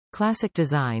Classic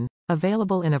design,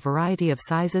 available in a variety of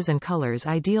sizes and colors,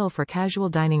 ideal for casual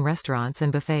dining restaurants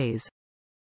and buffets.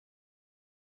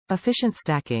 Efficient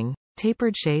stacking,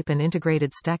 tapered shape and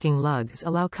integrated stacking lugs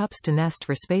allow cups to nest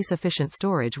for space-efficient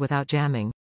storage without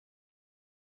jamming.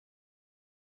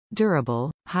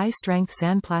 Durable, high-strength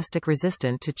sandplastic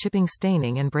resistant to chipping,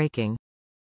 staining and breaking.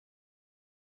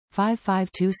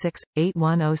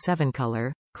 5526-8107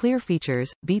 color, clear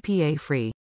features,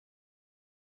 BPA-free.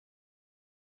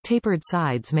 Tapered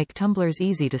sides make tumblers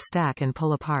easy to stack and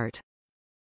pull apart.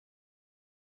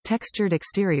 Textured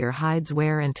exterior hides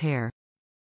wear and tear.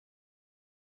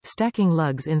 Stacking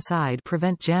lugs inside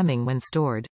prevent jamming when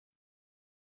stored.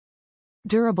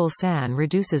 Durable SAN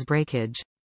reduces breakage.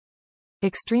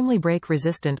 Extremely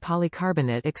break-resistant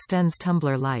polycarbonate extends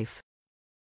tumbler life.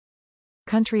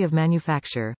 Country of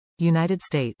manufacture, United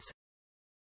States.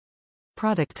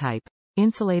 Product type,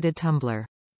 insulated tumbler.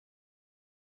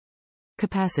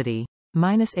 Capacity,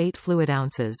 -8 fluid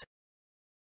ounces.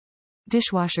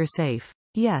 Dishwasher safe,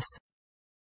 yes.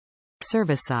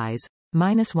 Service size,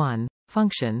 -1,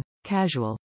 function,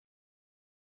 casual.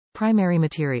 Primary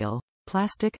material,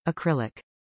 plastic, acrylic.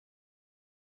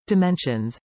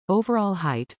 Dimensions, overall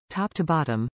height, top to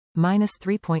bottom,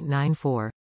 -3.94.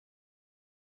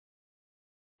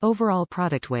 Overall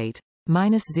product weight,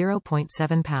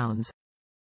 -0.7 pounds.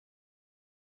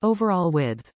 Overall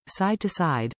width, side to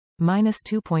side,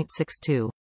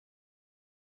 -2.62.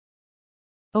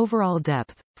 Overall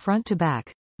depth, front to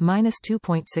back,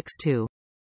 -2.62.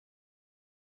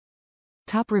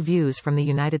 Top reviews from the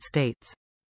United States.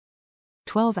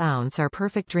 12-ounce are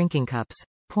perfect drinking cups.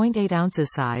 0.8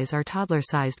 ounces size are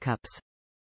toddler-sized cups.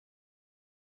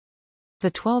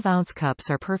 The 12-ounce cups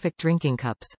are perfect drinking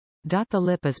cups. The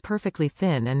lip is perfectly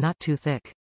thin and not too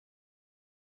thick.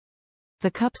 The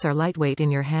cups are lightweight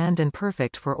in your hand and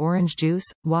perfect for orange juice,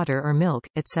 water or milk,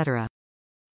 etc.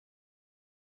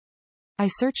 I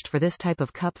searched for this type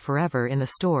of cup forever in the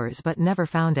stores but never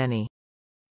found any.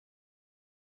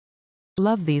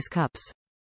 Love these cups.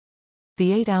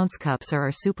 The 8-ounce cups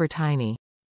are super tiny.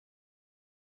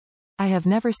 I have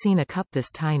never seen a cup this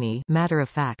tiny, matter of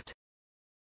fact.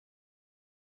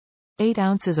 8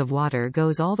 ounces of water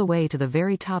goes all the way to the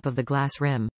very top of the glass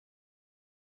rim.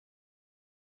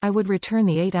 I would return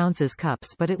the 8 ounces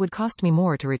cups, but it would cost me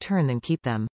more to return than keep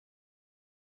them.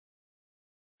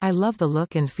 I love the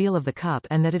look and feel of the cup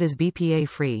and that it is BPA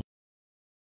free.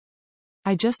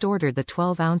 I just ordered the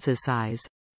 12 ounces size.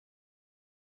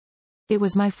 It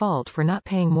was my fault for not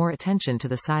paying more attention to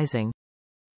the sizing.